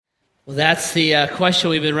Well, that's the question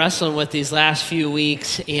we've been wrestling with these last few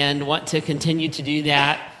weeks and want to continue to do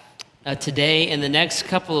that today and the next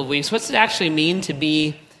couple of weeks. What's it actually mean to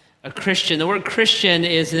be a Christian? The word Christian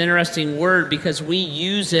is an interesting word because we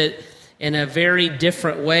use it in a very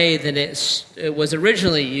different way than it was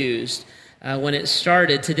originally used when it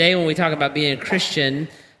started. Today, when we talk about being a Christian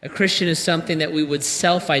is something that we would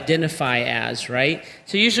self-identify as, right?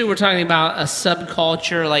 So usually we're talking about a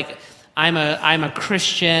subculture, like I'm a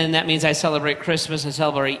Christian. That means I celebrate Christmas, I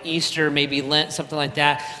celebrate Easter, maybe Lent, something like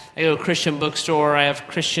that. I go to a Christian bookstore, I have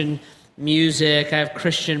Christian music, I have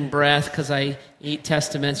Christian breath because I eat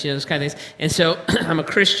testaments, those kind of things. And so I'm a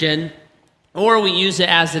Christian, or we use it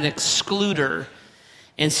as an excluder.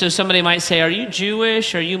 And so somebody might say, are you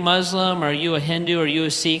Jewish? Are you Muslim? Are you a Hindu? Are you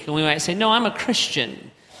a Sikh? And we might say, no, I'm a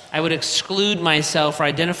Christian. I would exclude myself or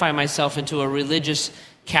identify myself into a religious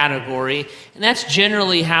category. And that's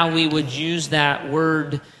generally how we would use that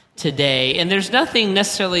word today. And there's nothing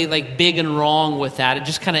necessarily like big and wrong with that. It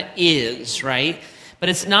just kind of is, right? But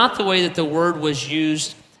it's not the way that the word was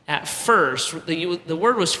used at first. The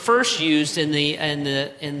word was first used in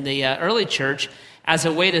the early church as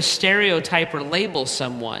a way to stereotype or label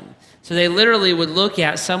someone. So they literally would look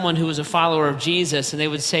at someone who was a follower of Jesus and they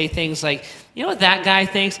would say things like, you know what that guy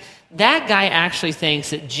thinks? That guy actually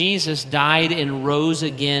thinks that Jesus died and rose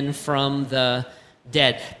again from the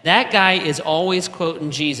dead. That guy is always quoting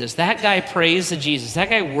Jesus. That guy prays to Jesus. That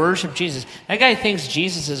guy worships Jesus. That guy thinks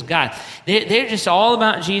Jesus is God. They're just all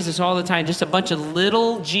about Jesus all the time. Just a bunch of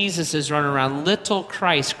little Jesuses running around, little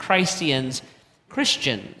Christians,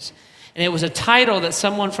 Christians. And it was a title that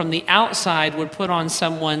someone from the outside would put on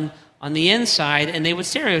someone on the inside, and they would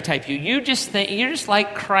stereotype you. You're just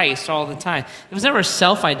like Christ all the time. It was never a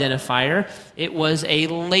self-identifier. It was a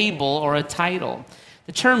label or a title.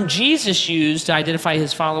 The term Jesus used to identify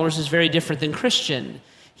his followers is very different than Christian.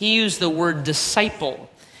 He used the word disciple,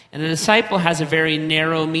 and a disciple has a very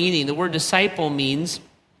narrow meaning. The word disciple means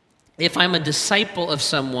if I'm a disciple of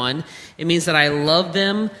someone, it means that I love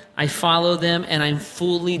them, I follow them, and I'm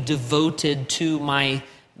fully devoted to my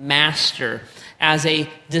master. As a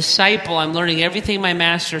disciple, I'm learning everything my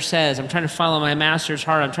master says. I'm trying to follow my master's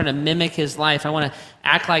heart. I'm trying to mimic his life. I want to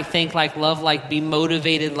act like, think like, love like, be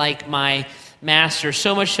motivated like my master.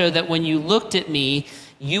 So much so that when you looked at me,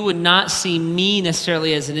 you would not see me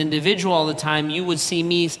necessarily as an individual all the time. You would see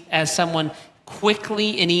me as someone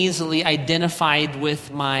quickly and easily identified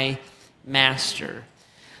with my master.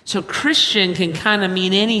 So Christian can kind of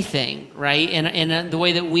mean anything, right? And the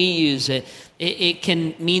way that we use it. It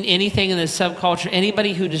can mean anything in the subculture.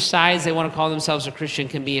 Anybody who decides they want to call themselves a Christian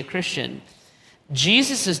can be a Christian.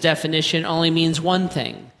 Jesus' definition only means one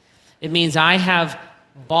thing. It means I have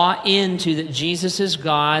bought into that Jesus is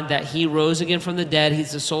God, that he rose again from the dead.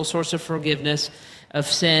 He's the sole source of forgiveness of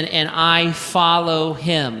sin, and I follow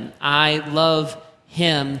him. I love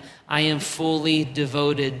him. I am fully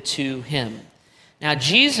devoted to him. Now,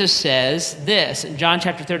 Jesus says this in John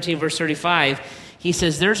chapter 13, verse 35. He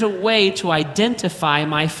says, there's a way to identify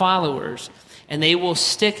my followers, and they will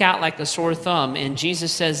stick out like a sore thumb. And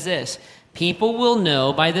Jesus says this, people will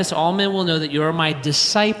know, by this all men will know that you are my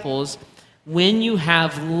disciples when you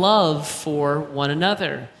have love for one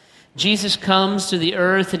another. Jesus comes to the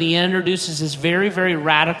earth and he introduces this very, very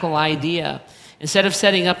radical idea. Instead of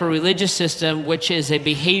setting up a religious system, which is a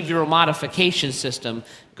behavioral modification system,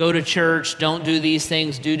 go to church, don't do these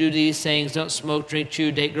things, do these things, don't smoke, drink,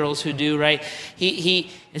 chew, date girls who do, right? He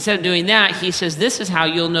instead of doing that, he says, this is how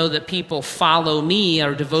you'll know that people follow me,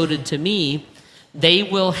 are devoted to me. They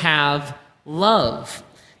will have love.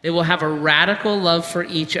 They will have a radical love for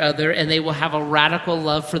each other, and they will have a radical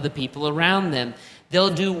love for the people around them. They'll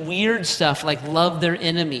do weird stuff like love their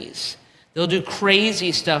enemies. They'll do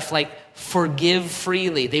crazy stuff like forgive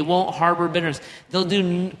freely. They won't harbor bitterness. They'll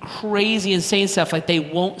do crazy, insane stuff like they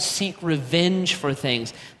won't seek revenge for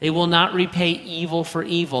things. They will not repay evil for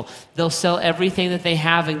evil. They'll sell everything that they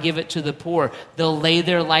have and give it to the poor. They'll lay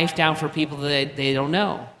their life down for people that they don't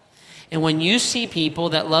know. And when you see people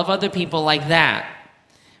that love other people like that,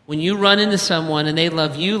 when you run into someone and they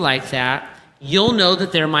love you like that, you'll know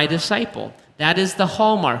that they're my disciple. That is the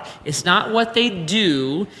hallmark. It's not what they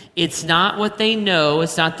do. It's not what they know.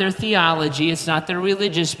 It's not their theology. It's not their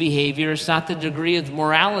religious behavior. It's not the degree of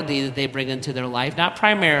morality that they bring into their life. Not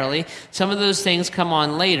primarily. Some of those things come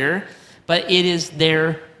on later. But it is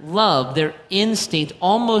their love, their instinct,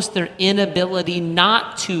 almost their inability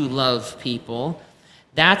not to love people.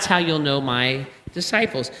 That's how you'll know my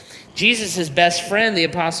disciples. Jesus' best friend, the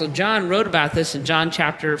Apostle John, wrote about this in 1 John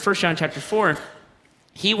chapter 4.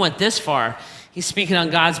 He went this far. He's speaking on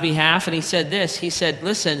God's behalf, and he said this. He said,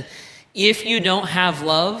 listen, if you don't have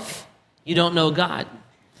love, you don't know God.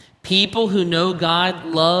 People who know God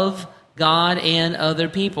love God and other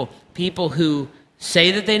people. People who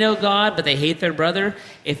say that they know God, but they hate their brother,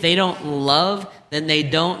 if they don't love, then they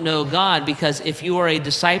don't know God. Because if you are a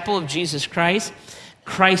disciple of Jesus Christ,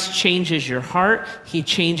 Christ changes your heart. He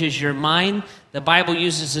changes your mind. The Bible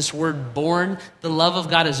uses this word born. The love of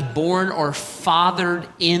God is born or fathered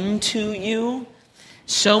into you.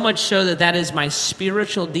 So much so that that is my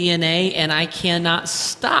spiritual DNA, and I cannot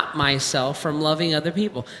stop myself from loving other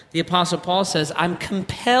people. The Apostle Paul says, I'm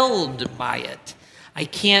compelled by it. I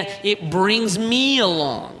can't, it brings me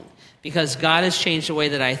along because God has changed the way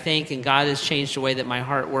that I think, and God has changed the way that my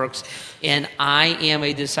heart works, and I am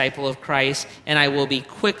a disciple of Christ, and I will be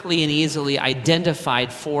quickly and easily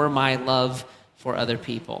identified for my love for other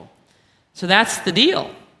people. So that's the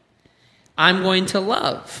deal. I'm going to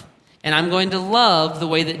love. And I'm going to love the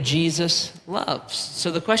way that Jesus loves. So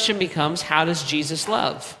the question becomes, how does Jesus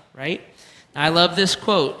love, right? I love this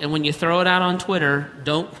quote, and when you throw it out on Twitter,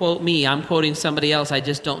 don't quote me. I'm quoting somebody else. I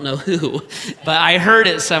just don't know who. But I heard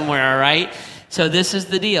it somewhere, all right? So this is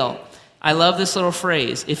the deal. I love this little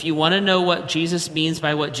phrase. If you want to know what Jesus means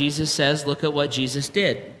by what Jesus says, look at what Jesus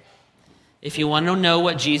did. If you want to know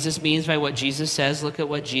what Jesus means by what Jesus says, look at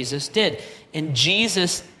what Jesus did. And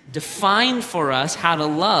Jesus defined for us how to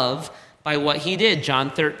love by what he did. John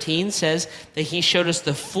 13 says that he showed us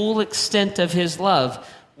the full extent of his love.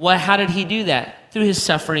 How did he do that? Through his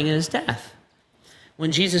suffering and his death.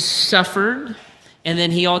 When Jesus suffered and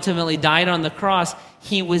then he ultimately died on the cross,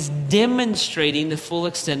 he was demonstrating the full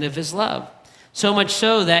extent of his love. So much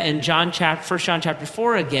so that in 1 John chapter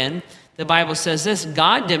 4 again, the Bible says this: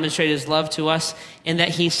 God demonstrated his love to us in that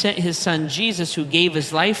he sent his son Jesus, who gave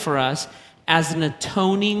his life for us, as an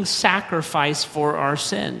atoning sacrifice for our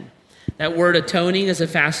sin. That word atoning is a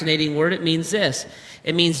fascinating word. It means this.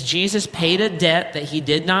 It means Jesus paid a debt that he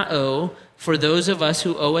did not owe for those of us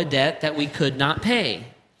who owe a debt that we could not pay.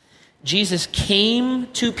 Jesus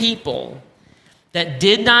came to people that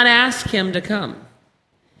did not ask him to come.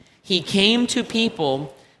 He came to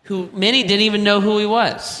people who many didn't even know who he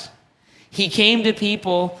was. He came to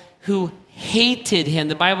people who hated him.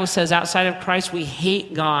 The Bible says outside of Christ, we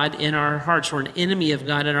hate God in our hearts. We're an enemy of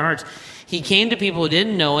God in our hearts. He came to people who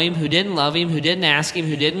didn't know him, who didn't love him, who didn't ask him,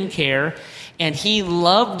 who didn't care. And he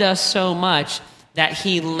loved us so much that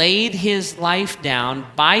he laid his life down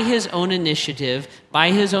by his own initiative,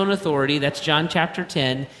 by his own authority. That's John chapter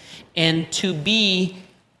 10. And to be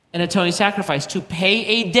an atoning sacrifice, to pay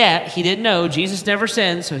a debt he didn't know. Jesus never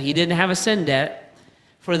sinned, so he didn't have a sin debt.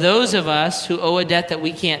 For those of us who owe a debt that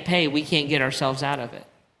we can't pay, we can't get ourselves out of it.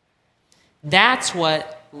 That's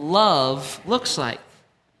what love looks like.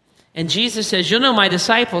 And Jesus says, you'll know my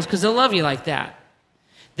disciples because they'll love you like that.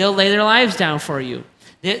 They'll lay their lives down for you.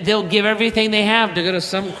 They'll give everything they have to go to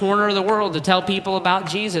some corner of the world to tell people about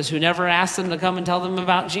Jesus who never asked them to come and tell them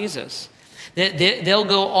about Jesus. They'll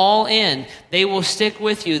go all in. They will stick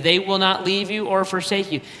with you. They will not leave you or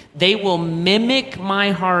forsake you. They will mimic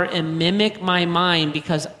my heart and mimic my mind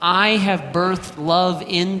because I have birthed love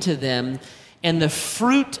into them. And the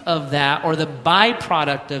fruit of that, or the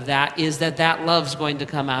byproduct of that, is that love's going to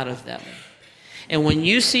come out of them. And when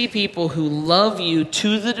you see people who love you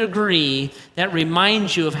to the degree that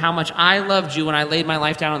reminds you of how much I loved you when I laid my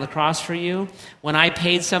life down on the cross for you, when I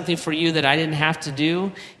paid something for you that I didn't have to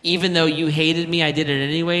do, even though you hated me, I did it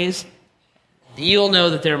anyways, you'll know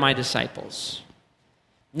that they're my disciples.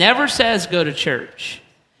 Never says go to church.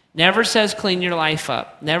 Never says clean your life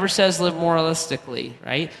up. Never says live moralistically,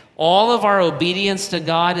 right? All of our obedience to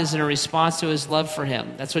God is in a response to his love for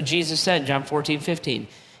him. That's what Jesus said in John 14:15.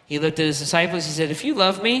 He looked at his disciples. He said, if you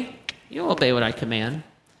love me, you'll obey what I command.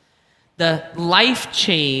 The life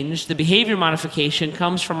change, the behavior modification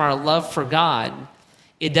comes from our love for God.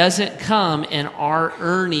 It doesn't come in our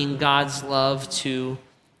earning God's love to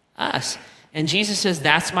us. And Jesus says,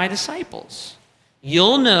 that's my disciples.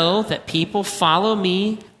 You'll know that people follow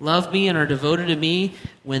me, love me, and are devoted to me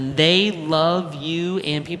when they love you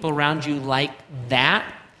and people around you like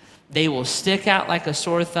that. They will stick out like a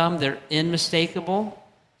sore thumb. They're unmistakable.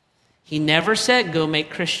 He never said, go make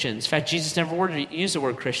Christians. In fact, Jesus never used the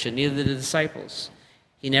word Christian, neither did the disciples.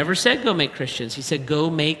 He never said, go make Christians. He said, go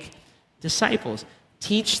make disciples.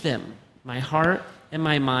 Teach them my heart and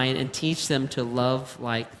my mind, and teach them to love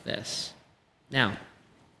like this. Now,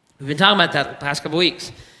 we've been talking about that the past couple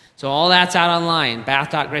weeks. So all that's out online,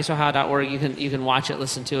 bath.graceohio.org. You can watch it,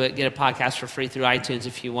 listen to it, get a podcast for free through iTunes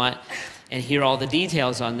if you want, and hear all the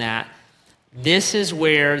details on that. This is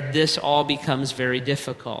where this all becomes very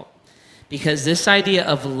difficult. Because this idea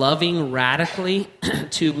of loving radically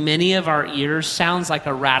to many of our ears sounds like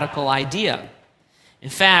a radical idea. In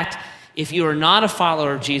fact, if you are not a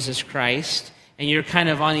follower of Jesus Christ and you're kind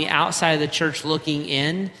of on the outside of the church looking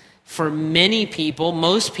in, for many people,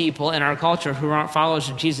 most people in our culture who aren't followers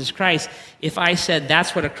of Jesus Christ, if I said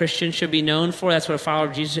that's what a Christian should be known for, that's what a follower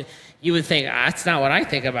of Jesus, you would think, that's not what I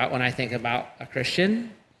think about when I think about a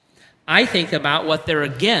Christian. I think about what they're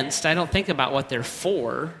against. I don't think about what they're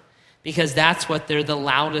for, because that's what they're the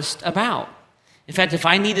loudest about. In fact, if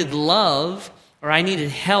I needed love or I needed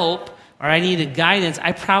help or I needed guidance,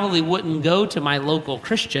 I probably wouldn't go to my local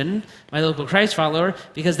Christian, my local Christ follower,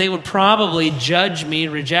 because they would probably judge me,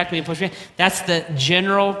 reject me, and push me. That's the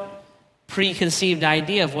general preconceived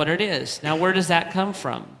idea of what it is. Now, where does that come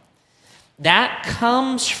from? That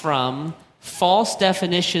comes from false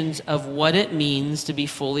definitions of what it means to be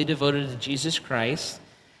fully devoted to Jesus Christ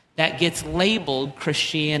that gets labeled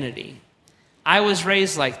Christianity. I was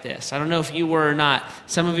raised like this. I don't know if you were or not.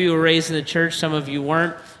 Some of you were raised in the church, some of you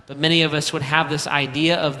weren't, but many of us would have this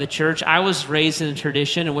idea of the church. I was raised in a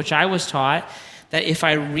tradition in which I was taught that if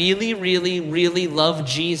I really, really, really loved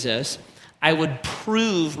Jesus, I would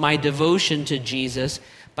prove my devotion to Jesus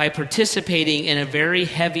by participating in a very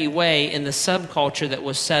heavy way in the subculture that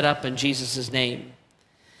was set up in Jesus' name.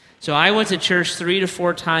 So I went to church 3 to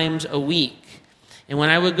 4 times a week. And when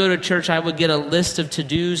I would go to church, I would get a list of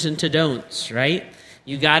to-dos and to-don'ts, right?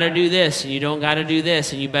 You got to do this, and you don't got to do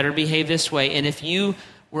this, and you better behave this way. And if you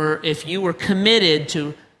were committed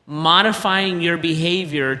to modifying your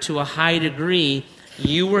behavior to a high degree,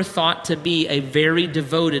 you were thought to be a very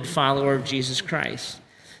devoted follower of Jesus Christ.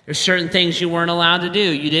 There's certain things you weren't allowed to do.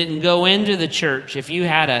 You didn't go into the church. If you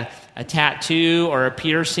had a tattoo or a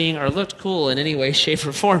piercing or looked cool in any way, shape,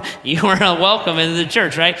 or form, you weren't welcome into the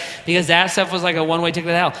church, right? Because that stuff was like a one-way ticket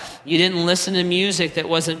to hell. You didn't listen to music that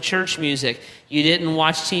wasn't church music. You didn't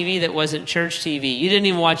watch TV that wasn't church TV. You didn't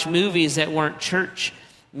even watch movies that weren't church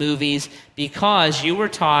movies, because you were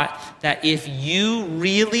taught that if you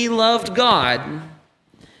really loved God,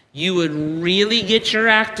 you would really get your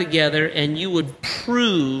act together and you would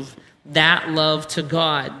prove that love to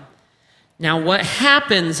God. Now, what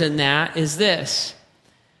happens in that is this.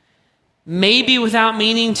 Maybe without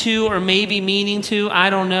meaning to, or maybe meaning to, I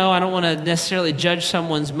don't know. I don't want to necessarily judge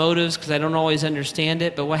someone's motives because I don't always understand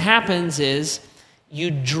it. But what happens is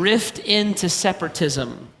you drift into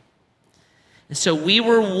separatism. And so we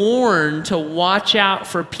were warned to watch out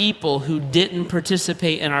for people who didn't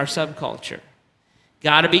participate in our subculture.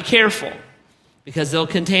 Got to be careful because they'll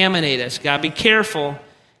contaminate us. Got to be careful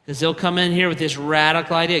because they'll come in here with this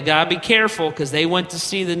radical idea. Got to be careful because they went to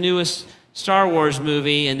see the newest Star Wars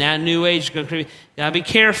movie and that new age is going to creep. Got to be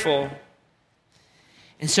careful.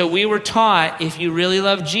 And so we were taught, if you really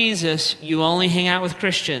love Jesus, you only hang out with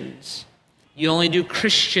Christians. You only do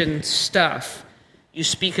Christian stuff. You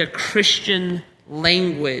speak a Christian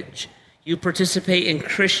language. You participate in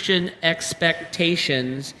Christian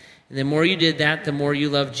expectations. And the more you did that, the more you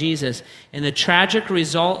loved Jesus. And the tragic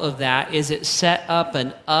result of that is it set up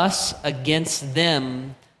an us against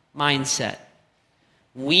them mindset.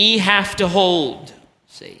 We have to hold.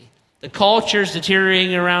 See, the culture's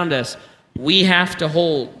deteriorating around us. We have to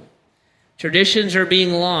hold. Traditions are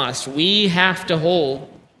being lost. We have to hold.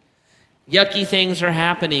 Yucky things are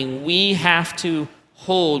happening. We have to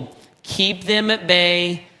hold. Keep them at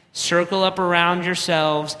bay. Circle up around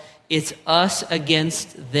yourselves. It's us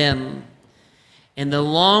against them. And the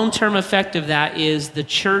long-term effect of that is the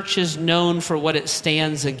church is known for what it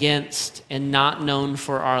stands against and not known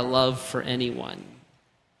for our love for anyone.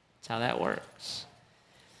 That's how that works.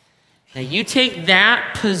 Now you take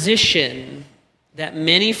that position that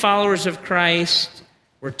many followers of Christ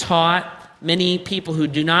were taught, many people who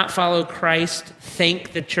do not follow Christ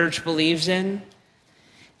think the church believes in,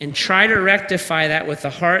 and try to rectify that with the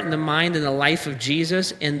heart and the mind and the life of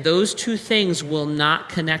Jesus, and those two things will not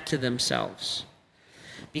connect to themselves.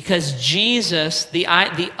 Because Jesus, the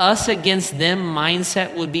us against them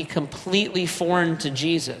mindset would be completely foreign to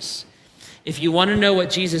Jesus. If you want to know what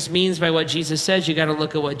Jesus means by what Jesus says, you got to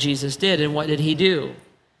look at what Jesus did. And what did he do?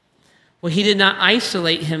 Well, he did not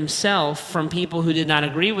isolate himself from people who did not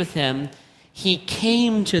agree with him. He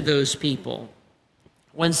came to those people.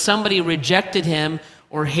 When somebody rejected him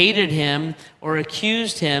or hated him or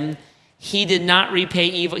accused him, he did not repay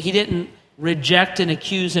evil. He didn't reject and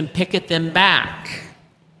accuse and picket them back.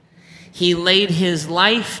 He laid his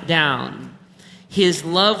life down. His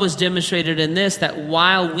love was demonstrated in this, that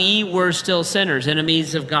while we were still sinners,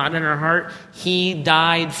 enemies of God in our heart, he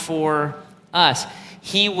died for us.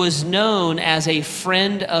 He was known as a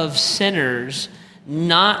friend of sinners,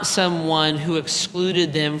 not someone who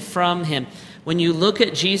excluded them from him. When you look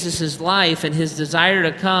at Jesus' life and his desire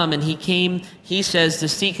to come, and he came, he says, to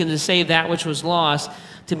seek and to save that which was lost,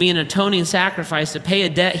 to be an atoning sacrifice, to pay a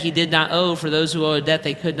debt he did not owe for those who owe a debt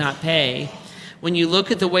they could not pay. When you look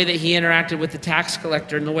at the way that he interacted with the tax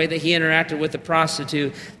collector and the way that he interacted with the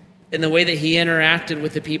prostitute and the way that he interacted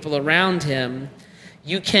with the people around him,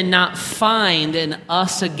 you cannot find an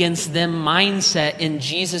us against them mindset in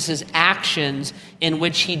Jesus' actions in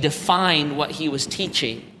which he defined what he was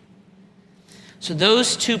teaching. So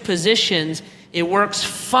those two positions, it works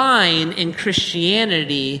fine in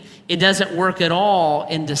Christianity. It doesn't work at all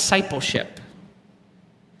in discipleship.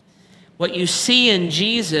 What you see in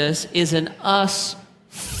Jesus is an us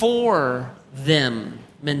for them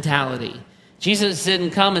mentality. Jesus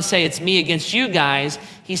didn't come and say, it's me against you guys.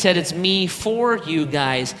 He said, it's me for you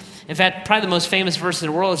guys. In fact, probably the most famous verse in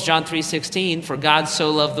the world is John 3:16. For God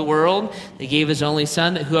so loved the world, that he gave his only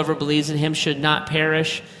son, that whoever believes in him should not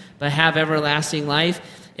perish, but have everlasting life.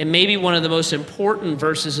 And maybe one of the most important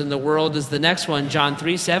verses in the world is the next one, John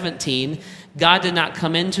 3:17. God did not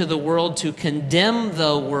come into the world to condemn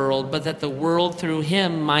the world, but that the world through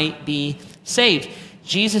him might be saved.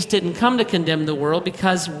 Jesus didn't come to condemn the world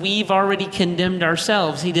because we've already condemned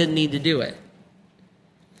ourselves. He didn't need to do it.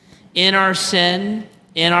 In our sin,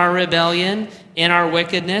 in our rebellion, in our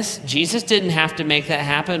wickedness, Jesus didn't have to make that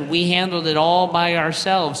happen. We handled it all by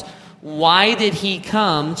ourselves. Why did he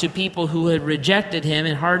come to people who had rejected him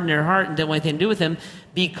and hardened their heart and didn't want anything to do with him?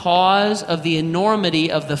 Because of the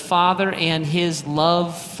enormity of the Father and his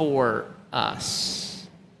love for us.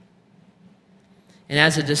 And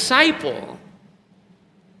as a disciple,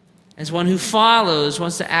 as one who follows,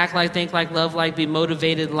 wants to act like, think like, love like, be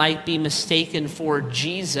motivated like, be mistaken for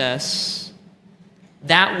Jesus,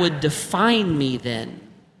 that would define me then.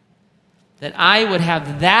 That I would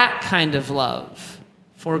have that kind of love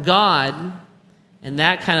for God and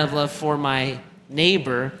that kind of love for my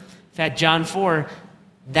neighbor. In fact, John 4,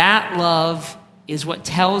 that love is what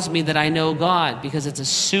tells me that I know God, because it's a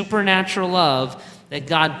supernatural love that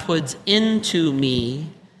God puts into me.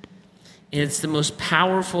 And it's the most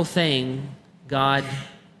powerful thing God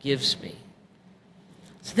gives me.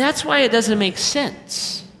 So that's why it doesn't make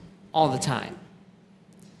sense all the time.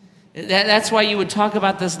 That's why you would talk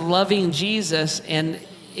about this loving Jesus and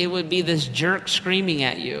it would be this jerk screaming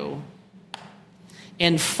at you.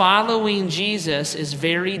 And following Jesus is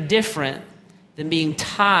very different than being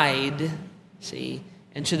tied,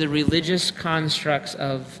 into the religious constructs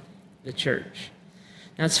of the church.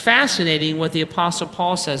 Now, it's fascinating what the Apostle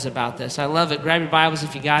Paul says about this. I love it. Grab your Bibles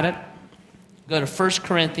if you got it. Go to 1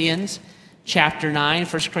 Corinthians chapter 9.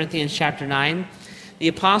 1 Corinthians chapter 9. The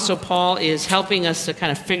Apostle Paul is helping us to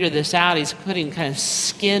kind of figure this out. He's putting kind of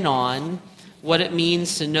skin on what it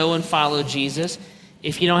means to know and follow Jesus.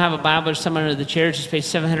 If you don't have a Bible, there's some under the chair. It's page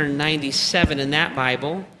 797 in that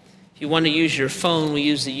Bible. If you want to use your phone, we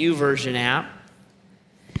use the YouVersion app.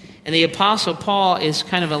 And the Apostle Paul is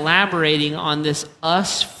kind of elaborating on this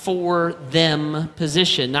us for them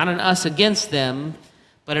position. Not an us against them,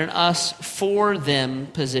 but an us for them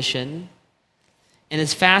position. And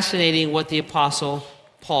it's fascinating what the Apostle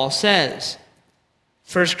Paul says.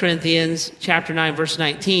 1 Corinthians chapter 9, verse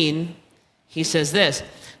 19, he says this,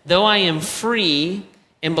 though I am free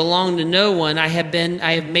and belong to no one, I have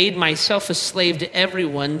made myself a slave to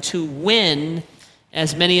everyone to win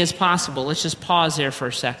as many as possible. Let's just pause there for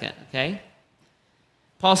a second, okay?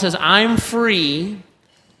 Paul says, I'm free.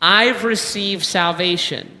 I've received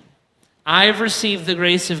salvation. I've received the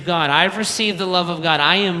grace of God. I've received the love of God.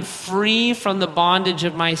 I am free from the bondage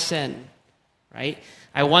of my sin, right?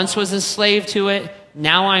 I once was a slave to it.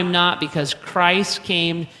 Now I'm not, because Christ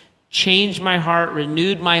came, changed my heart,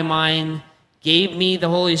 renewed my mind, gave me the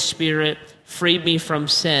Holy Spirit, freed me from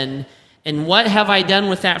sin. And what have I done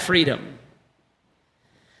with that freedom?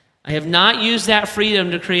 I have not used that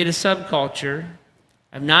freedom to create a subculture.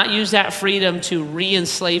 I've not used that freedom to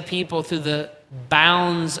re-enslave people through the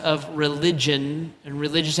bounds of religion and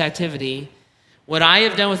religious activity. What I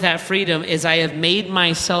have done with that freedom is I have made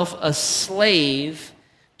myself a slave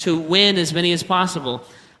to win as many as possible.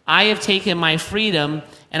 I have taken my freedom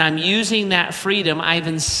and I'm using that freedom. I've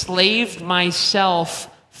enslaved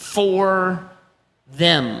myself for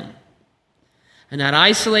them. I'm not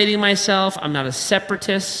isolating myself. I'm not a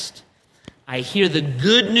separatist. I hear the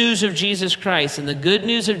good news of Jesus Christ. And the good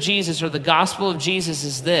news of Jesus, or the gospel of Jesus,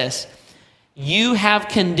 is this. You have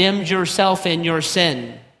condemned yourself in your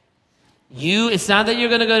sin. It's not that you're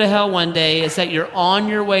going to go to hell one day. It's that you're on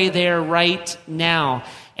your way there right now.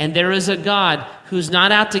 And there is a God who's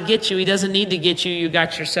not out to get you. He doesn't need to get you. You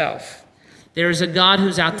got yourself. There is a God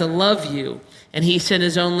who's out to love you. And he sent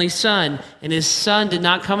his only son. And his son did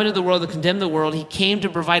not come into the world to condemn the world. He came to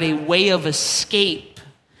provide a way of escape.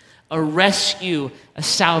 a rescue, a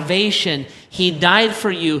salvation. He died for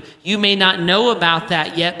you. You may not know about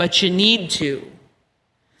that yet, but you need to.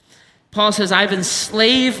 Paul says, I've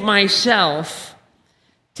enslaved myself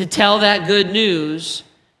to tell that good news,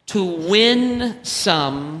 to win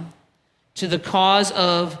some to the cause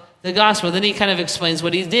of the gospel. Then he kind of explains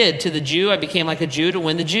what he did. To the Jew, I became like a Jew to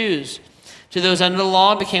win the Jews. To those under the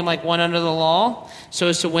law, I became like one under the law, so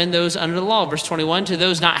as to win those under the law. Verse 21, to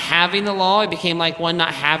those not having the law, I became like one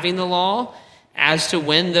not having the law, as to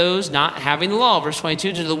win those not having the law. Verse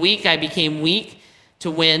 22, to the weak, I became weak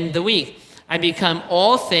to win the weak. I become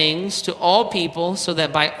all things to all people, so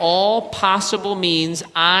that by all possible means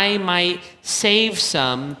I might save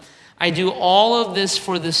some. I do all of this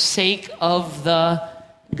for the sake of the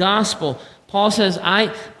gospel. Paul says,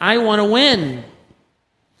 I want to win.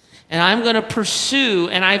 And I'm going to pursue,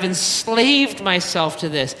 and I've enslaved myself to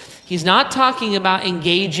this. He's not talking about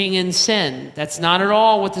engaging in sin. That's not at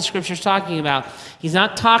all what the scripture's talking about. He's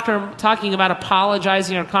not talking about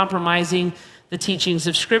apologizing or compromising the teachings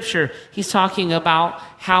of Scripture. He's talking about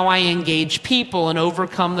how I engage people and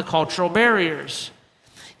overcome the cultural barriers.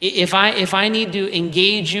 If I need to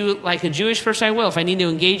engage you like a Jewish person, I will. If I need to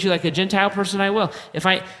engage you like a Gentile person, I will.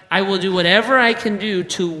 I will do whatever I can do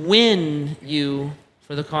to win you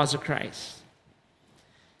for the cause of Christ.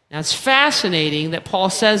 Now, it's fascinating that Paul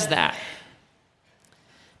says that,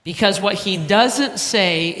 because what he doesn't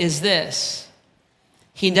say is this.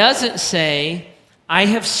 He doesn't say, I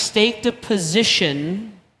have staked a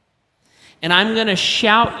position and I'm going to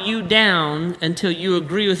shout you down until you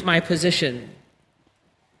agree with my position.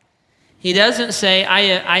 He doesn't say,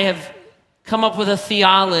 I have come up with a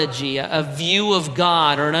theology, a view of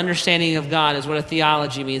God, or an understanding of God is what a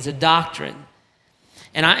theology means, a doctrine.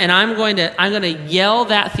 And I'm going to yell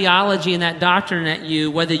that theology and that doctrine at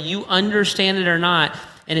you, whether you understand it or not.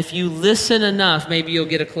 And if you listen enough, maybe you'll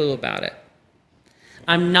get a clue about it.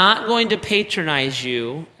 I'm not going to patronize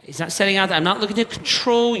you. He's not setting out that. I'm not looking to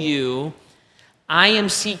control you. I am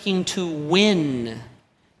seeking to win,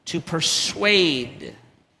 to persuade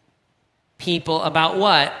people about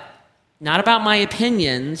what? Not about my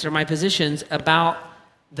opinions or my positions, about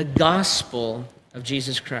the gospel of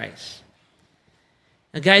Jesus Christ.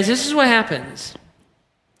 Now, guys, this is what happens.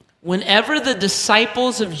 Whenever the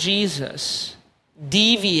disciples of Jesus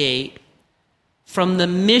deviate from the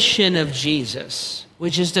mission of Jesus,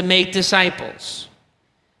 which is to make disciples,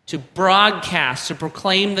 to broadcast, to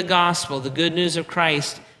proclaim the gospel, the good news of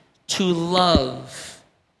Christ, to love,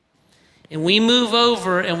 and we move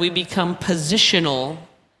over and we become positional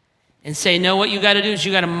and say, no, what you got to do is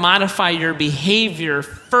you got to modify your behavior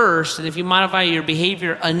first. And if you modify your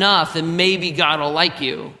behavior enough, then maybe God will like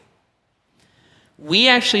you. We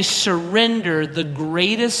actually surrender the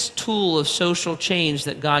greatest tool of social change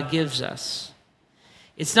that God gives us.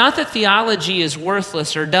 It's not that theology is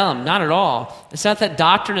worthless or dumb, not at all. It's not that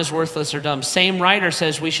doctrine is worthless or dumb. Same writer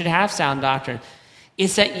says we should have sound doctrine.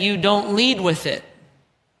 It's that you don't lead with it.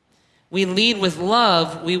 We lead with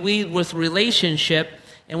love. We lead with relationship.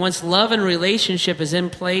 And once love and relationship is in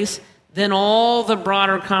place, then all the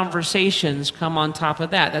broader conversations come on top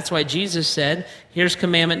of that. That's why Jesus said, here's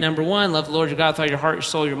commandment number 1, love the Lord your God with all your heart, your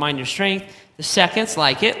soul, your mind, your strength. The second's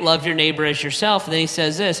like it, love your neighbor as yourself. And then he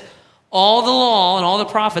says this, all the law and all the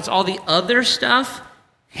prophets, all the other stuff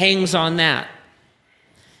hangs on that.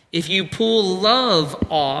 If you pull love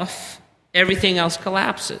off, everything else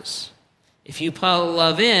collapses. If you pull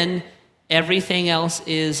love in, everything else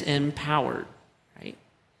is empowered.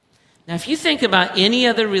 Now, if you think about any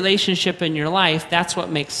other relationship in your life, that's what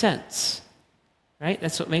makes sense, right?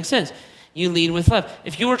 That's what makes sense. You lead with love.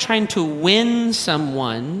 If you were trying to win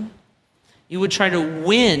someone, you would try to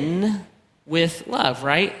win with love,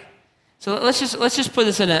 right? So let's just put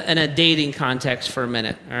this in a dating context for a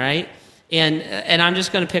minute, all right? And I'm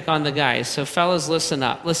just going to pick on the guys. So fellas, listen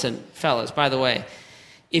up. Listen, fellas, by the way,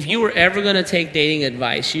 if you were ever going to take dating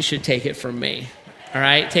advice, you should take it from me, all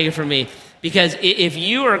right? Take it from me. Because if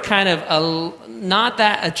you are kind of not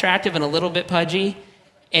that attractive and a little bit pudgy,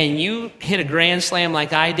 and you hit a grand slam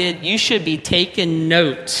like I did, you should be taking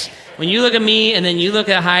notes. When you look at me and then you look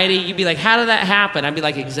at Heidi, you'd be like, how did that happen? I'd be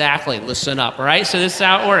like, exactly, listen up, all right? So this is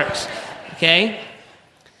how it works, okay?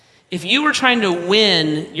 If you were trying to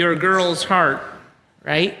win your girl's heart,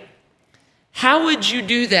 right, how would you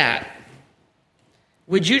do that?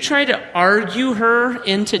 Would you try to argue her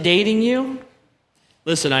into dating you?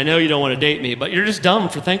 Listen, I know you don't want to date me, but you're just dumb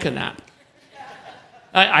for thinking that.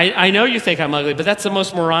 I know you think I'm ugly, but that's the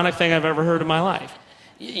most moronic thing I've ever heard in my life.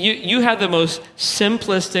 You have the most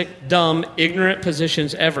simplistic, dumb, ignorant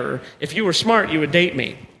positions ever. If you were smart, you would date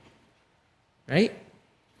me, right?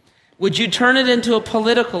 Would you turn it into a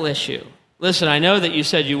political issue? Listen, I know that you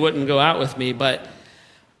said you wouldn't go out with me, but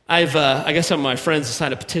I guess some of my friends have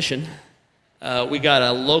signed a petition. We got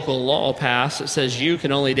a local law passed that says you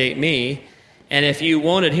can only date me, and if you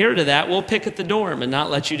won't adhere to that, we'll picket the dorm and not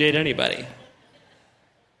let you date anybody.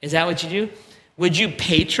 Is that what you do? Would you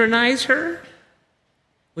patronize her?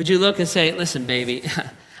 Would you look and say, listen, baby,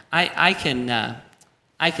 I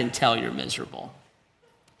can tell you're miserable.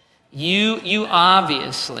 You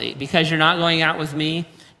obviously, because you're not going out with me,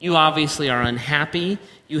 you obviously are unhappy.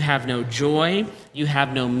 You have no joy. You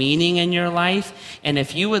have no meaning in your life. And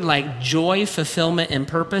if you would like joy, fulfillment, and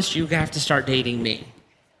purpose, you have to start dating me.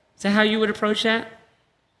 Is that how you would approach that?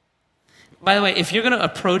 By the way, if you're going to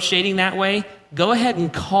approach dating that way, go ahead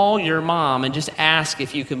and call your mom and just ask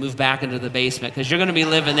if you can move back into the basement, because you're going to be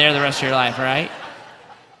living there the rest of your life, all right?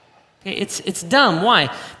 Okay, it's dumb.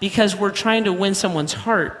 Why? Because we're trying to win someone's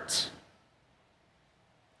heart.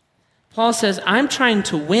 Paul says, I'm trying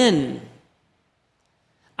to win.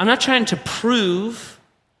 I'm not trying to prove.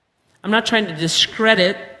 I'm not trying to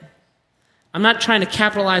discredit. I'm not trying to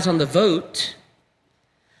capitalize on the vote.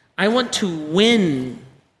 I want to win.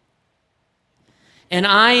 And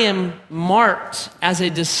I am marked as a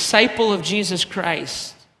disciple of Jesus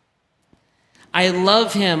Christ. I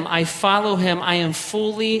love him. I follow him. I am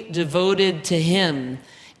fully devoted to him.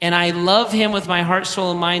 And I love him with my heart,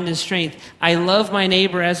 soul, and mind and strength. I love my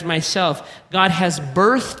neighbor as myself. God has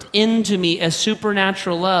birthed into me a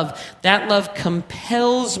supernatural love. That love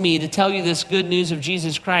compels me to tell you this good news of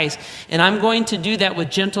Jesus Christ. And I'm going to do that with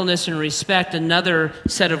gentleness and respect, another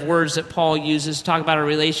set of words that Paul uses to talk about our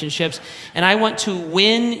relationships. And I want to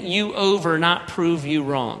win you over, not prove you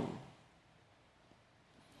wrong.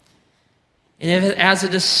 And as a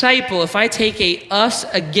disciple, if I take a us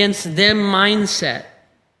against them mindset,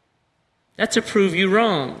 that's to prove you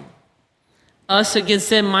wrong. Us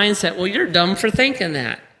against them mindset. Well, you're dumb for thinking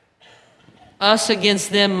that. Us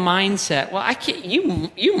against them mindset. Well, I can't.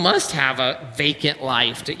 You must have a vacant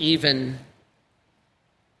life to even.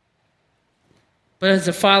 But as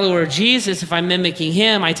a follower of Jesus, if I'm mimicking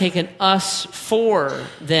him, I take an us for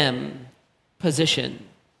them position.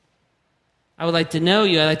 I would like to know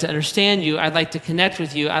you. I'd like to understand you. I'd like to connect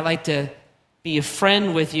with you. I'd like to be a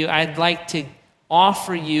friend with you. I'd like to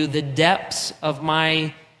offer you the depths of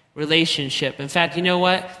my relationship. In fact, you know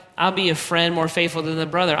what? I'll be a friend more faithful than a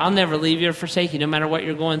brother. I'll never leave you or forsake you, no matter what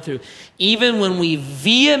you're going through. Even when we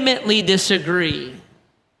vehemently disagree,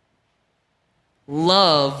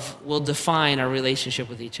 love will define our relationship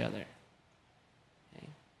with each other. Okay?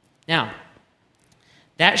 Now,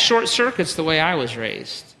 that short circuits the way I was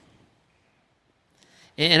raised.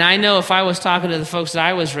 And I know if I was talking to the folks that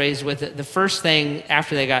I was raised with, the first thing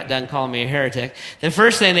after they got done calling me a heretic, the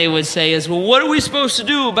first thing they would say is, well, what are we supposed to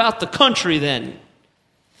do about the country then?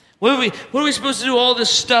 What are we supposed to do? All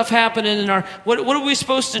this stuff happening in our, what are we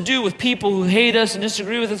supposed to do with people who hate us and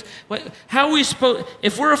disagree with us? How are we supposed,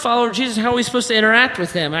 if we're a follower of Jesus, how are we supposed to interact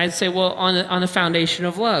with them? I'd say, well, on the foundation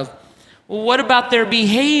of love. Well, what about their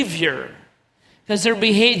behavior? Because do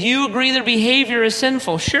you agree their behavior is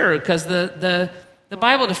sinful? Sure, because the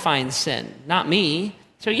Bible defines sin, not me.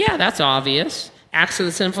 So yeah, that's obvious. Acts of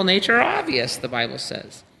the sinful nature are obvious, the Bible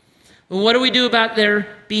says. Well, what do we do about their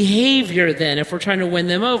behavior then if we're trying to win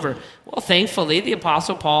them over? Well, thankfully, the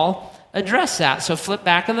Apostle Paul addressed that. So flip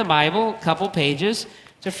back in the Bible, a couple pages,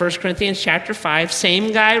 to 1 Corinthians chapter 5.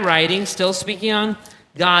 Same guy writing, still speaking on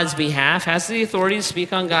God's behalf, has the authority to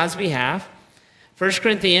speak on God's behalf. 1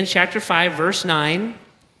 Corinthians chapter 5, verse 9.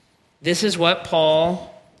 This is what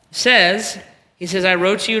Paul says. He says, I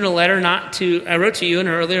wrote to you in an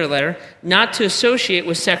earlier letter, not to associate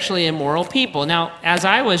with sexually immoral people. Now, as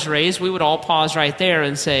I was raised, we would all pause right there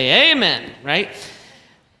and say, amen, right?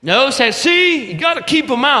 No, see, you got to keep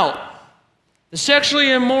them out. The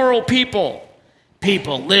sexually immoral people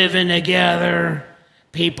living together,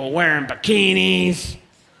 people wearing bikinis,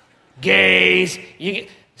 gays.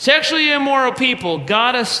 Sexually immoral people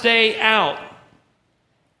got to stay out.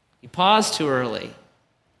 You paused too early.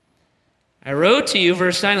 I wrote to you,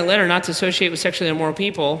 verse 9, a letter not to associate with sexually immoral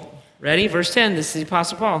people. Ready? Verse 10, this is the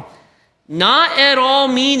Apostle Paul. Not at all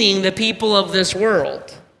meaning the people of this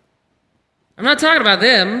world. I'm not talking about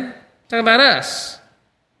them. I'm talking about us.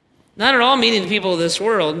 Not at all meaning the people of this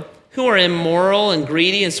world who are immoral and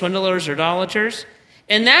greedy and swindlers or idolaters.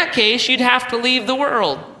 In that case, you'd have to leave the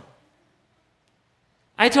world.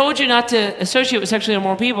 I told you not to associate with sexually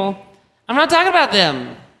immoral people. I'm not talking about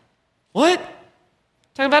them. What? I'm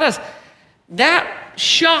talking about us. That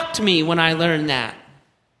shocked me when I learned that.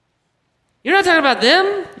 You're not talking about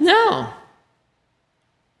them? No.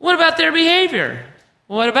 What about their behavior?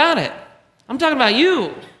 Well, what about it? I'm talking about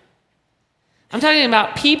you. I'm talking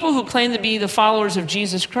about people who claim to be the followers of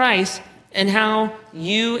Jesus Christ and how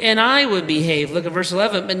you and I would behave. Look at verse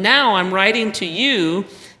 11. But now I'm writing to you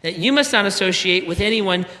that you must not associate with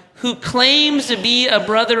anyone who claims to be a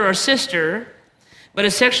brother or sister, but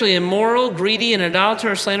is sexually immoral, greedy, an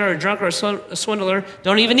idolater, a slanderer, a drunkard, a swindler.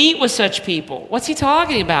 Don't even eat with such people. What's he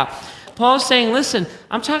talking about? Paul's saying, listen,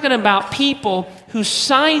 I'm talking about people who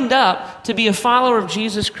signed up to be a follower of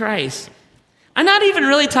Jesus Christ. I'm not even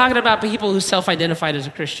really talking about people who self-identified as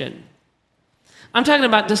a Christian. I'm talking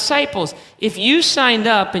about disciples. If you signed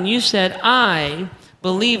up and you said, I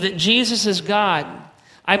believe that Jesus is God,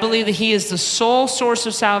 I believe that he is the sole source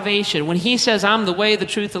of salvation. When he says, I'm the way, the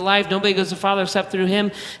truth, the life, nobody goes to the Father except through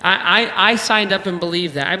him, I signed up and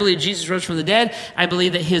believed that. I believe Jesus rose from the dead. I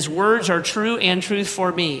believe that his words are true and truth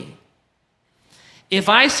for me. If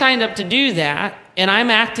I signed up to do that, and I'm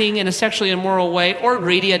acting in a sexually immoral way, or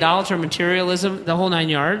greedy, idolater, materialism, the whole 9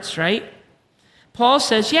 yards, right? Paul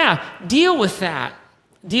says, yeah, deal with that.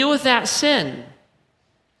 Deal with that sin.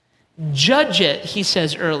 Judge it, he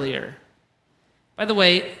says earlier. By the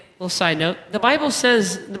way, little side note, the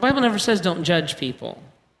Bible never says don't judge people.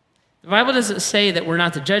 The Bible doesn't say that we're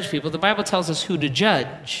not to judge people. The Bible tells us who to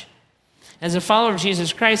judge. As a follower of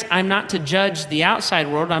Jesus Christ, I'm not to judge the outside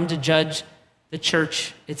world, I'm to judge the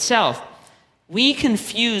church itself. We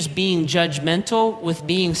confuse being judgmental with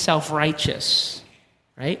being self-righteous,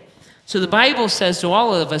 right? So the Bible says to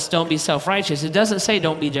all of us, don't be self-righteous. It doesn't say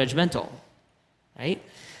don't be judgmental, right?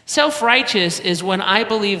 Self-righteous is when I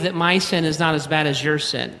believe that my sin is not as bad as your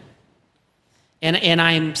sin. And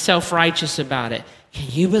I'm self-righteous about it. Can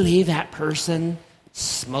you believe that person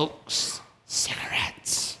smokes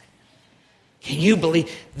cigarettes? Can you believe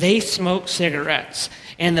they smoke cigarettes?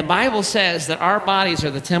 And the Bible says that our bodies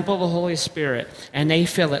are the temple of the Holy Spirit, and they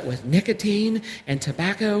fill it with nicotine and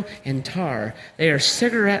tobacco and tar. They are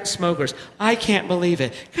cigarette smokers. I can't believe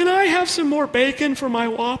it. Can I have some more bacon for my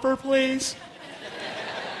Whopper, please?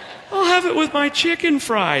 I'll have it with my chicken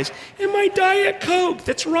fries and my Diet Coke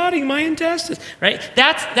that's rotting my intestines, right?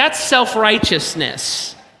 That's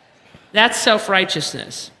self-righteousness. That's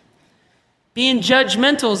self-righteousness. Being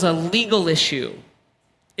judgmental is a legal issue.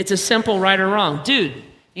 It's a simple right or wrong. Dude,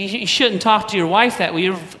 you shouldn't talk to your wife that way.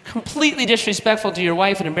 You're completely disrespectful to your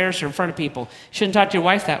wife and embarrass her in front of people. You shouldn't talk to your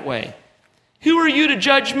wife that way. Who are you to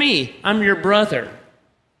judge me? I'm your brother.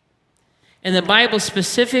 And the Bible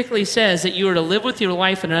specifically says that you are to live with your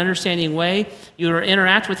wife in an understanding way, you are to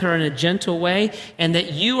interact with her in a gentle way, and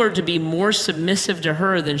that you are to be more submissive to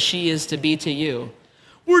her than she is to be to you.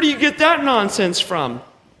 Where do you get that nonsense from?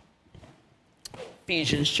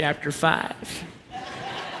 Ephesians chapter 5.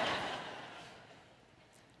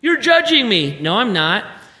 You're judging me. No, I'm not.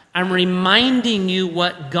 I'm reminding you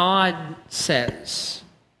what God says.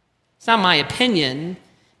 It's not my opinion.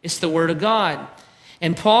 It's the Word of God.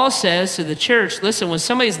 And Paul says to the church, listen, when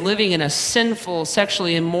somebody's living in a sinful,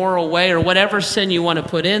 sexually immoral way, or whatever sin you want to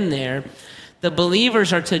put in there, the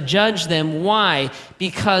believers are to judge them. Why?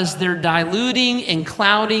 Because they're diluting and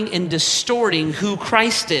clouding and distorting who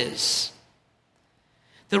Christ is.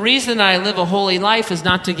 The reason I live a holy life is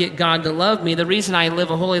not to get God to love me. The reason I live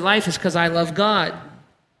a holy life is because I love God.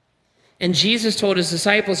 And Jesus told his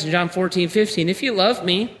disciples in John 14:15, if you love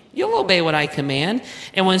me, you'll obey what I command.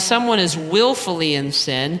 And when someone is willfully in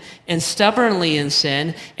sin and stubbornly in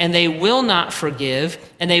sin, and they will not forgive,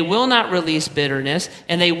 and they will not release bitterness,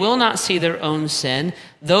 and they will not see their own sin,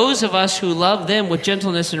 those of us who love them with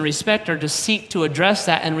gentleness and respect are to seek to address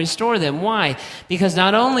that and restore them. Why? Because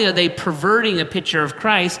not only are they perverting a picture of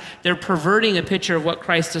Christ, they're perverting a picture of what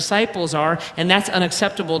Christ's disciples are, and that's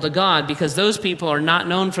unacceptable to God because those people are not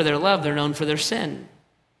known for their love, they're known for their sin.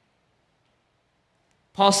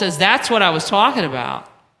 Paul says, that's what I was talking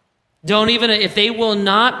about. Don't even, if they will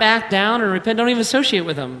not back down or repent, don't even associate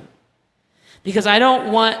with them. Because I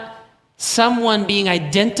don't want someone being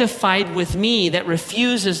identified with me that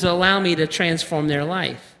refuses to allow me to transform their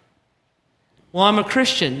life. Well, I'm a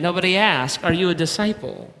Christian. Nobody asked, are you a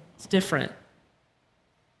disciple? It's different.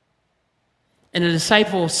 And a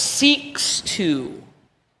disciple seeks to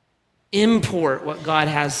import what God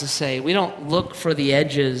has to say. We don't look for the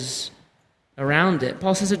edges around it.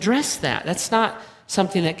 Paul says, address that. That's not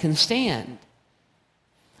something that can stand.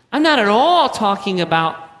 I'm not at all talking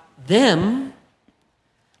about them.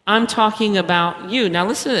 I'm talking about you. Now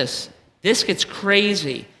listen to this. This gets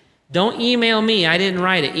crazy. Don't email me. I didn't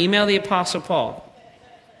write it. Email the Apostle Paul.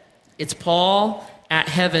 It's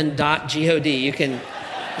paul@heaven.god. You can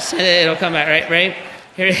send it. It'll come out, right?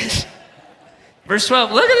 Here it is. Verse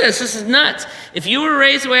 12. Look at this. This is nuts. If you were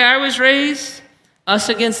raised the way I was raised, us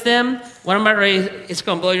against them, what I'm about to raise, it's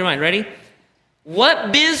going to blow your mind. Ready?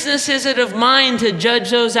 What business is it of mine to judge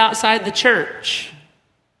those outside the church?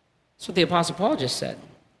 That's what the Apostle Paul just said.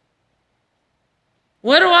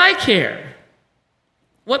 What do I care?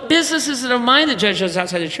 What business is it of mine to judge those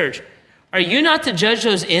outside the church? Are you not to judge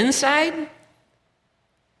those inside?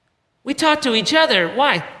 We talk to each other.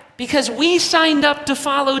 Why? Because we signed up to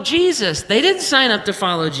follow Jesus. They didn't sign up to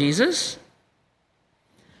follow Jesus.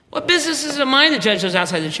 What business is it of mine to judge those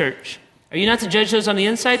outside the church? Are you not to judge those on the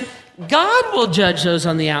inside? God will judge those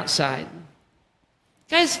on the outside.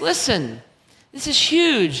 Guys, listen. This is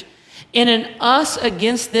huge. In an us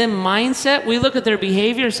against them mindset, we look at their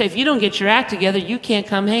behavior and say, if you don't get your act together, you can't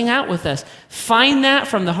come hang out with us. Find that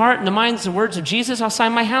from the heart and the minds and words of Jesus, I'll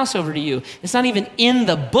sign my house over to you. It's not even in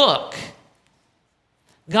the book.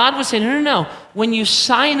 God was saying, no. When you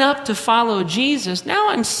sign up to follow Jesus, now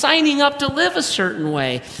I'm signing up to live a certain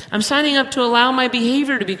way. I'm signing up to allow my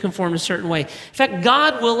behavior to be conformed a certain way. In fact,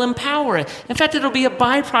 God will empower it. In fact, it'll be a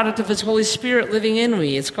byproduct of His Holy Spirit living in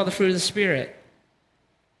me. It's called the fruit of the Spirit.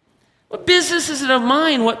 What business is it of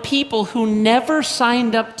mine what people who never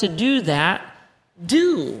signed up to do that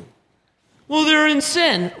do? Well, they're in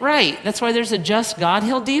sin. Right. That's why there's a just God.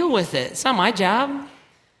 He'll deal with it. It's not my job.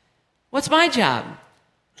 What's my job?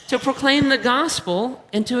 To proclaim the gospel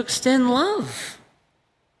and to extend love.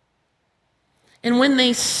 And when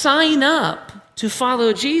they sign up to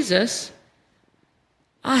follow Jesus,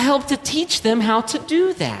 I help to teach them how to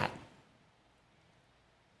do that.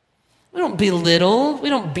 We don't belittle. We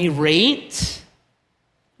don't berate.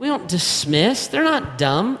 We don't dismiss. They're not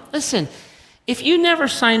dumb. Listen, if you never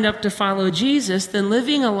signed up to follow Jesus, then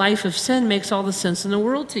living a life of sin makes all the sense in the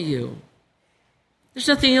world to you. There's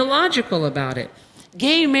nothing illogical about it.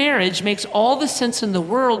 Gay marriage makes all the sense in the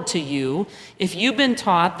world to you if you've been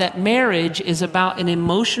taught that marriage is about an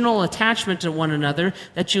emotional attachment to one another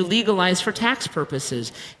that you legalize for tax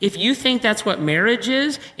purposes. If you think that's what marriage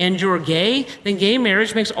is and you're gay, then gay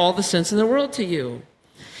marriage makes all the sense in the world to you.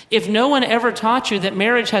 If no one ever taught you that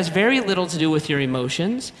marriage has very little to do with your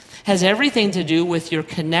emotions, has everything to do with your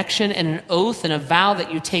connection and an oath and a vow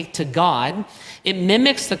that you take to God, it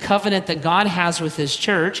mimics the covenant that God has with His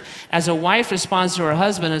church. As a wife responds to her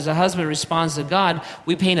husband, as a husband responds to God,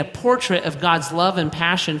 we paint a portrait of God's love and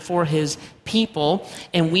passion for His people,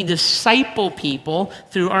 and we disciple people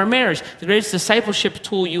through our marriage. The greatest discipleship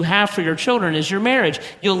tool you have for your children is your marriage.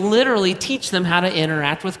 You'll literally teach them how to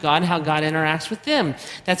interact with God, how God interacts with them.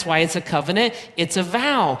 That's why it's a covenant. It's a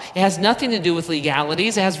vow. It has nothing to do with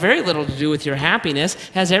legalities. It has very little to do with your happiness.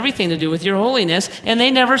 It has everything to do with your holiness, and they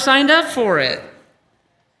never signed up for it.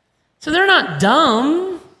 So they're not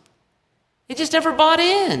dumb. They just never bought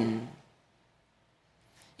in.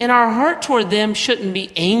 And our heart toward them shouldn't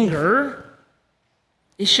be anger.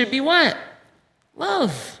 It should be what?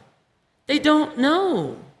 Love. They don't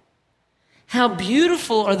know. How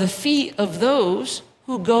beautiful are the feet of those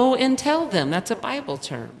who go and tell them. That's a Bible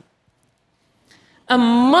term. A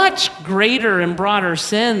much greater and broader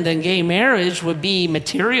sin than gay marriage would be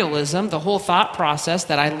materialism, the whole thought process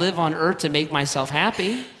that I live on earth to make myself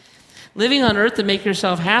happy. Living on earth to make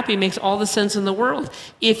yourself happy makes all the sense in the world.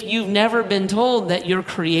 If you've never been told that you're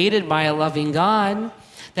created by a loving God,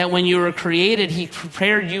 that when you were created, He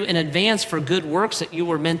prepared you in advance for good works that you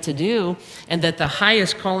were meant to do, and that the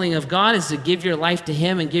highest calling of God is to give your life to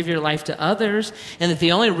Him and give your life to others, and that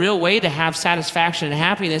the only real way to have satisfaction and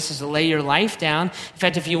happiness is to lay your life down. In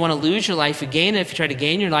fact, if you want to lose your life, you gain it. If you try to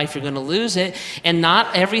gain your life, you're going to lose it. And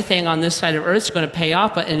not everything on this side of earth is going to pay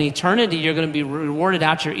off, but in eternity, you're going to be rewarded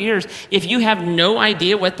out your ears. If you have no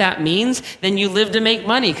idea what that means, then you live to make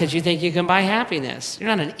money because you think you can buy happiness.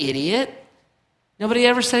 You're not an idiot. Nobody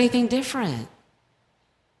ever said anything different.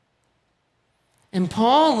 And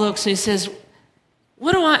Paul looks and he says,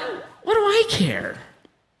 what do I care?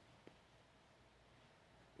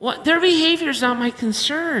 Their behavior is not my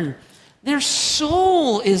concern. Their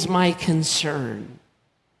soul is my concern.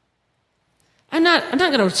 I'm not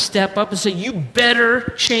going to step up and say, you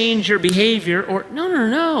better change your behavior. Or,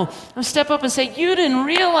 no. I'll step up and say, you didn't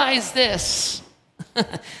realize this.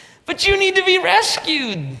 But you need to be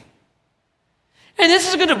rescued. And this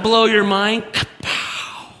is going to blow your mind.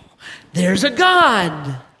 Kapow! There's a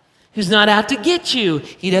God who's not out to get you.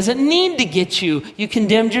 He doesn't need to get you. You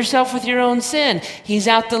condemned yourself with your own sin. He's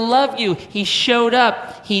out to love you. He showed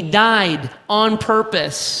up. He died on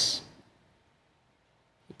purpose.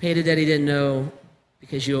 He paid a debt He didn't know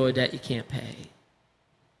because you owe a debt you can't pay.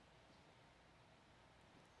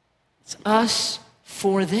 It's us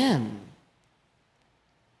for them.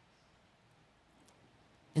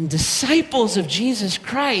 And disciples of Jesus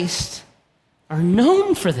Christ are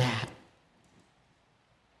known for that.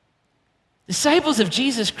 Disciples of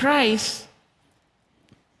Jesus Christ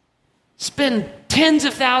spend tens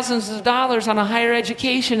of thousands of dollars on a higher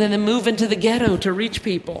education and then move into the ghetto to reach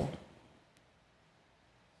people.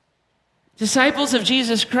 Disciples of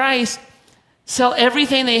Jesus Christ sell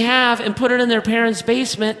everything they have and put it in their parents'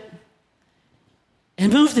 basement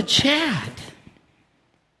and move to Chad.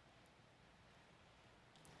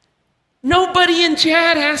 Nobody in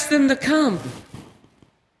Chad asked them to come.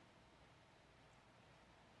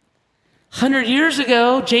 100 years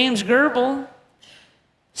ago, James Goebel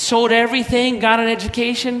sold everything, got an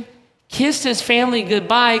education, kissed his family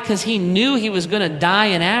goodbye because he knew he was going to die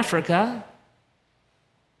in Africa.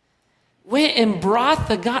 Went and brought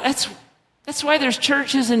the God. That's why there's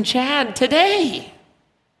churches in Chad today.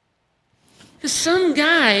 Because some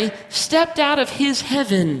guy stepped out of his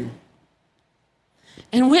heaven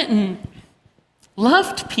and went and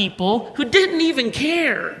loved people who didn't even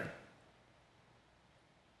care.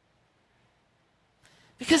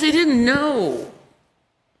 Because they didn't know.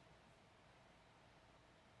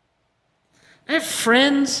 I have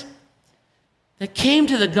friends that came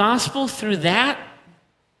to the gospel through that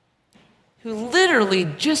who literally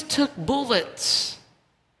just took bullets,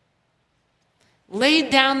 laid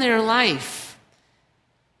down their life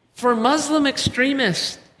for Muslim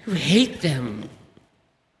extremists who hate them.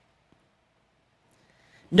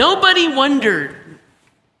 Nobody wondered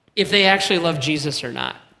if they actually loved Jesus or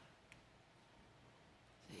not.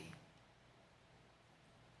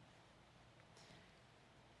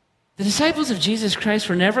 The disciples of Jesus Christ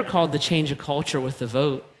were never called to change a culture with the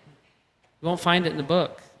vote. You won't find it in the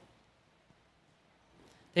book.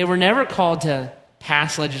 They were never called to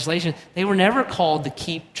pass legislation. They were never called to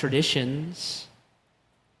keep traditions.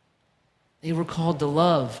 They were called to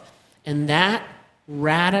love. And that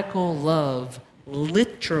radical love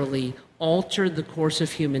literally altered the course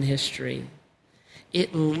of human history.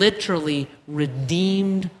 It literally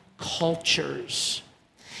redeemed cultures.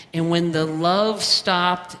 And when the love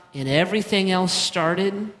stopped and everything else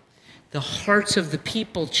started, the hearts of the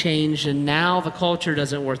people changed, and now the culture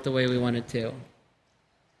doesn't work the way we want it to.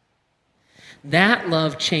 That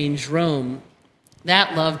love changed Rome.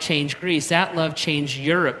 That love changed Greece. That love changed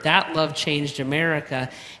Europe. That love changed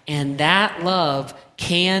America. And that love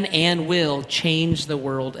can and will change the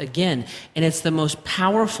world again. And it's the most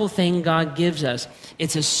powerful thing God gives us.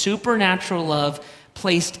 It's a supernatural love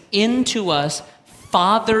placed into us,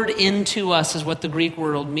 fathered into us is what the Greek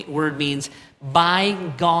word means, by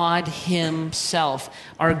God himself.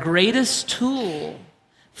 Our greatest tool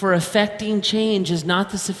for effecting change is not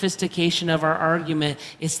the sophistication of our argument,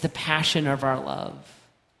 it's the passion of our love.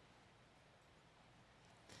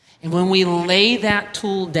 And when we lay that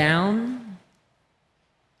tool down,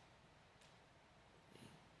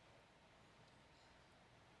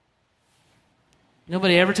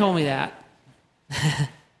 nobody ever told me that.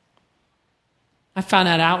 I found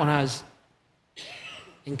that out when I was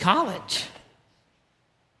in college.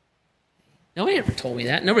 Nobody ever told me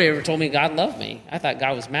that. Nobody ever told me God loved me. I thought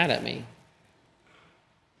God was mad at me.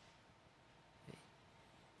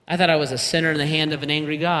 I thought I was a sinner in the hand of an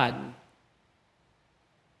angry God.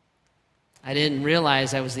 I didn't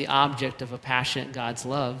realize I was the object of a passionate God's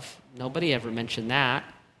love. Nobody ever mentioned that.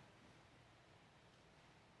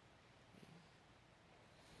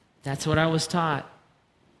 That's what I was taught.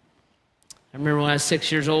 I remember when I was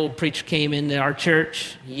 6 years old, a preacher came into our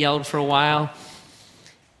church. He yelled for a while.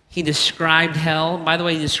 He described hell. By the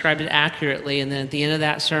way, he described it accurately. And then at the end of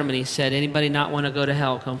that sermon, he said, anybody not want to go to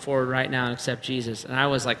hell, come forward right now and accept Jesus. And I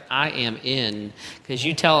was like, I am in. Because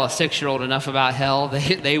you tell a 6-year-old enough about hell,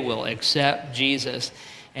 they will accept Jesus.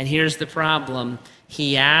 And here's the problem.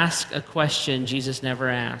 He asked a question Jesus never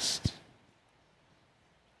asked.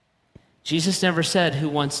 Jesus never said, who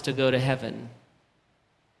wants to go to heaven?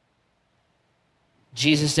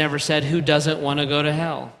 Jesus never said, who doesn't want to go to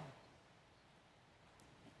hell?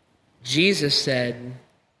 Jesus said,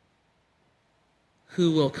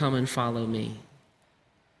 who will come and follow me?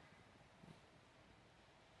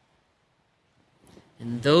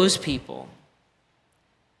 And those people,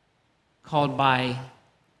 called by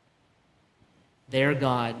their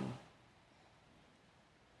God,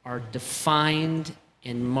 are defined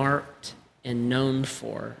and marked and known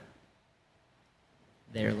for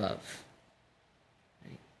their love.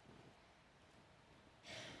 Right?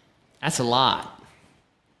 That's a lot.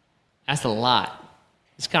 That's a lot.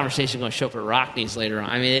 This conversation is going to show up at Rockneys later on.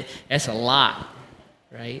 I mean, that's a lot,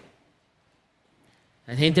 right?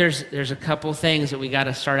 I think there's a couple things that we got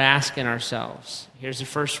to start asking ourselves. Here's the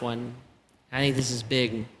first one. I think this is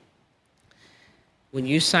big. When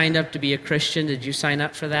you signed up to be a Christian, did you sign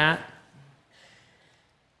up for that?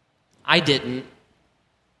 I didn't.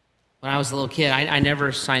 When I was a little kid, I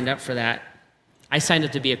never signed up for that. I signed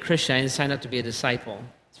up to be a Christian. I didn't sign up to be a disciple.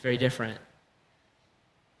 It's very different.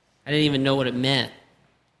 I didn't even know what it meant.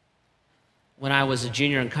 When I was a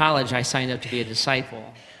junior in college, I signed up to be a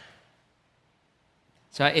disciple.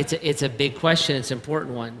 So it's a big question. It's an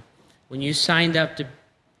important one. When you signed up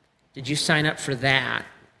did you sign up for that?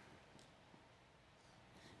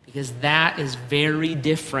 Because that is very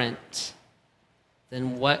different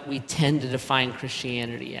than what we tend to define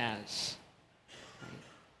Christianity as.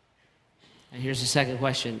 And here's the second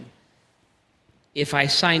question. If I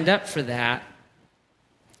signed up for that,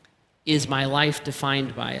 is my life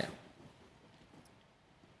defined by it?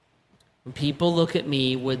 When people look at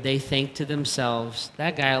me, would they think to themselves,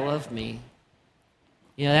 that guy loved me?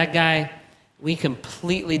 You know, that guy, we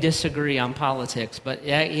completely disagree on politics, but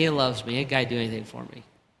yeah, he loves me. That guy do anything for me.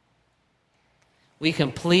 We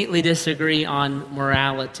completely disagree on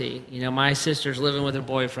morality. You know, my sister's living with her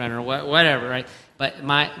boyfriend or whatever, right? But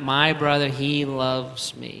my brother, he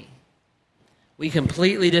loves me. We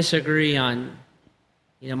completely disagree on,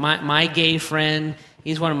 you know, my gay friend,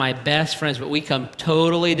 he's one of my best friends, but we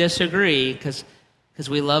totally disagree because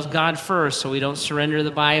we love God first, so we don't surrender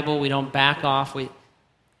the Bible, we don't back off.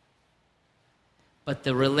 But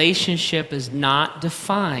the relationship is not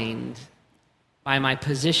defined by my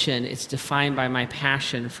position, it's defined by my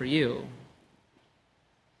passion for you.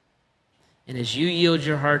 And as you yield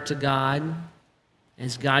your heart to God,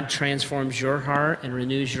 as God transforms your heart and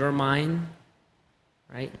renews your mind,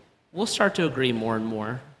 right, we'll start to agree more and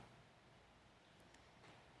more.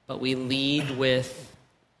 But we lead with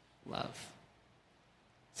love.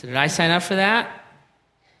 So did I sign up for that?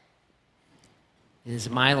 Is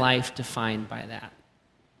my life defined by that?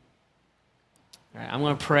 All right, I'm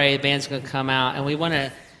going to pray. The band's going to come out, and we want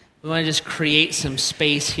to just create some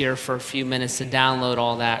space here for a few minutes to download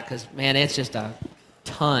all that, because man, it's just a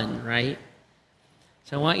ton, right?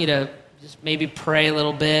 So I want you to just maybe pray a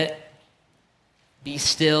little bit, be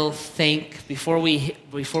still, think before we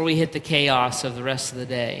hit the chaos of the rest of the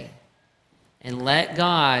day, and let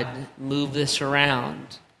God move this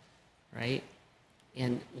around, right?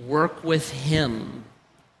 And work with Him.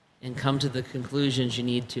 And come to the conclusions you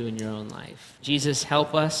need to in your own life. Jesus,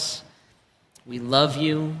 help us. We love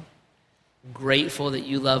you. Grateful that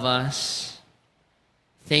you love us.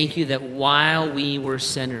 Thank you that while we were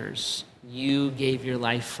sinners, you gave your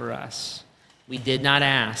life for us. We did not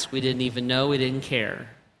ask. We didn't even know. We didn't care.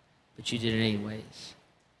 But you did it anyways.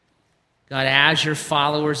 God, as your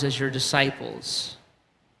followers, as your disciples,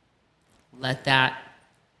 let that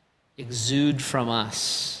exude from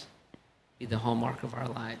us. Be the hallmark of our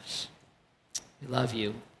lives. We love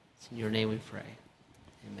you. It's in your name we pray.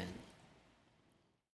 Amen.